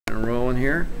and rolling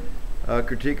here.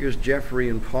 Critiquers Jeffrey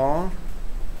and Paul.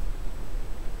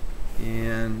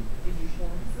 And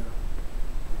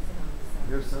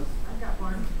there's some. I've got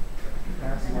one.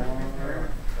 Pass it along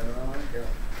there. Yeah.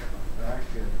 Back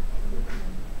here.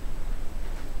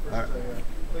 First,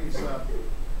 please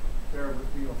bear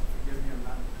with me or forgive me, I'm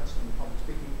not accustomed to public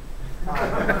speaking.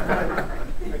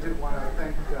 I did want to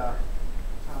thank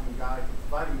Tom and Guy for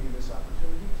providing me this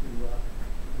opportunity to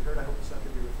be heard. I hope it's not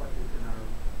going to be reflected in our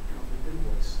monthly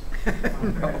invoice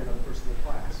on the personal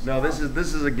class. No, this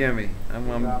is a gimme.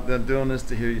 I'm doing this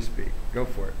to hear you speak. Go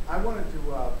for it. I wanted to,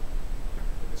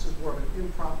 this is more of an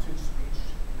impromptu speech,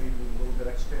 maybe a little bit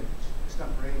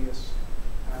extemporaneous.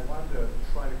 And I wanted to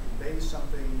try to convey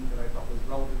something that I thought was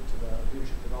relevant to the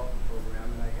Leadership Development Program.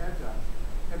 And I had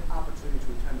an opportunity to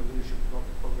attend the Leadership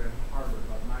Development Program at Harvard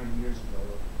about 9 years ago,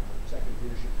 a second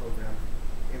leadership program.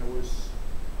 And it was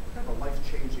kind of a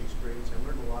life-changing experience. I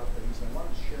learned a lot of things. And I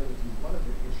wanted to share with you one of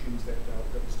the issues that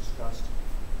was discussed.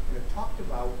 And it talked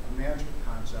about a management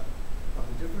concept of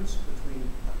the difference between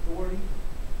authority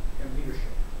and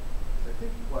leadership. I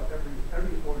think what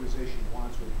every organization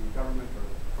wants, whether it be government or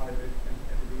private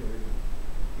entity or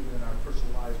even in our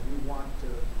personal lives, we want to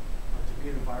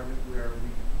be an environment where we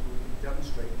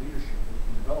demonstrate leadership, we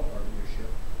can develop our leadership.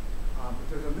 But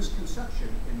there's a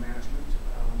misconception in management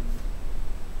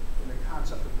in the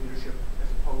concept of leadership as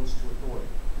opposed to authority.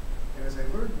 And as I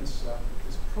learned this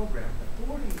program,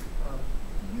 authority,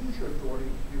 you use your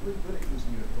authority, you're really good at using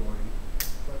your authority,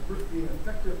 but being an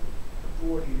effective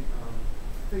authority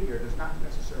figure does not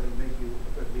necessarily make you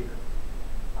a good leader.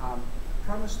 The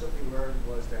premise that we learned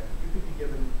was that you could be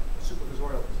given a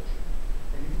supervisorial position,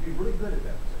 and you could be really good at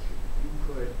that position. You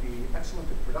could be excellent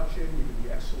at production, you could be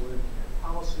excellent at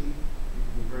policy, you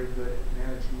could be very good at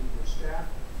managing your staff,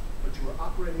 but you are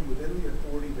operating within the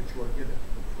authority that you are given.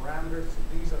 The parameters,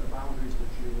 these are the boundaries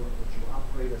which you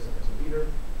operate as a leader,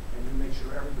 and you make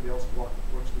sure everybody else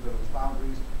works within those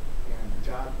boundaries, and the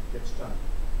job gets done.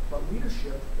 But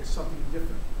leadership is something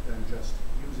different than just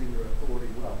using your authority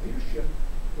well. Leadership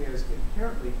is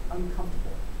inherently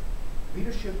uncomfortable.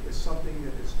 Leadership is something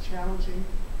that is challenging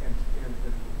and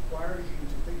requires you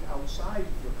to think outside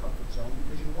your comfort zone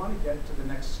because you want to get to the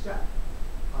next step.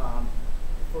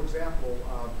 For example,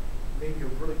 maybe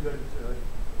a really good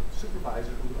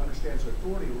supervisor who understands their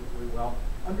authority really well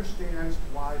understands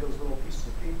why those little pieces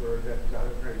of paper that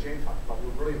Mary Jane talked about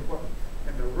were really important.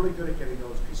 And they're really good at getting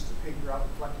those pieces of paper out,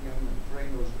 reflecting them, and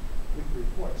creating those weekly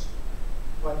reports.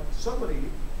 But somebody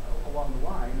along the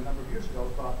line, a number of years ago,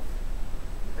 thought,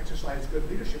 exercised good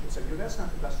leadership and said, that's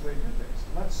not the best way to do things.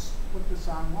 Let's put this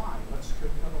online. Let's come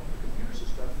up with a computer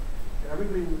system. And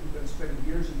everybody who's been spending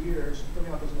years and years filling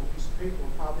out those little pieces of paper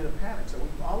will probably in a panic. So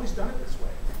we've always done it this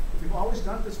way. If we've always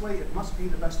done it this way, it must be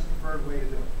the best and preferred way to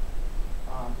do it.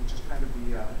 Which is kind of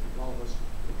I think all of us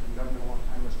in government a long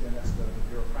time understand that's the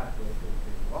bureaucratic way of doing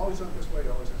things. We've always done it this way,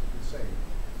 it always has to be the same.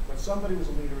 But somebody was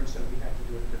a leader and said we have to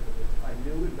do it differently. I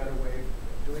knew a better way of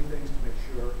doing things to make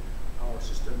sure our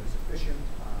system is efficient,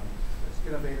 it's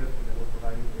innovative, and that we're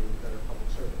providing a better public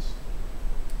service.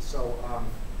 So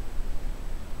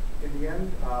in the end,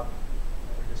 like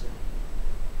I said,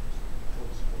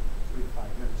 3 to 5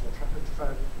 minutes, so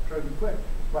I'll try to be quick.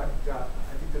 But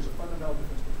I think there's a fundamental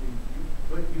difference between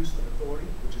good use of authority,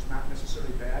 which is not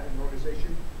necessarily bad in an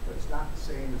organization, but it's not the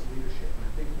same as leadership. And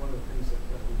I think one of the things that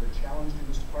we've been challenged in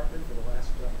this department for the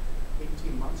last 18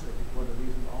 months, I think one of the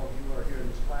reasons all of you are here in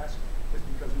this class is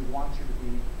because we want you to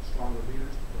be stronger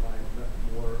leaders, to provide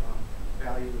more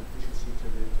value and efficiency to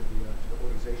the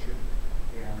organization.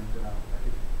 And I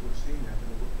think we're seeing that in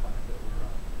the work plan that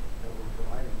we're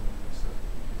providing in these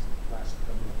last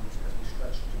couple of months as we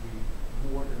stretch to be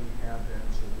more than we have been,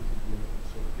 so we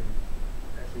can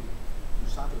actually,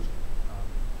 Santo's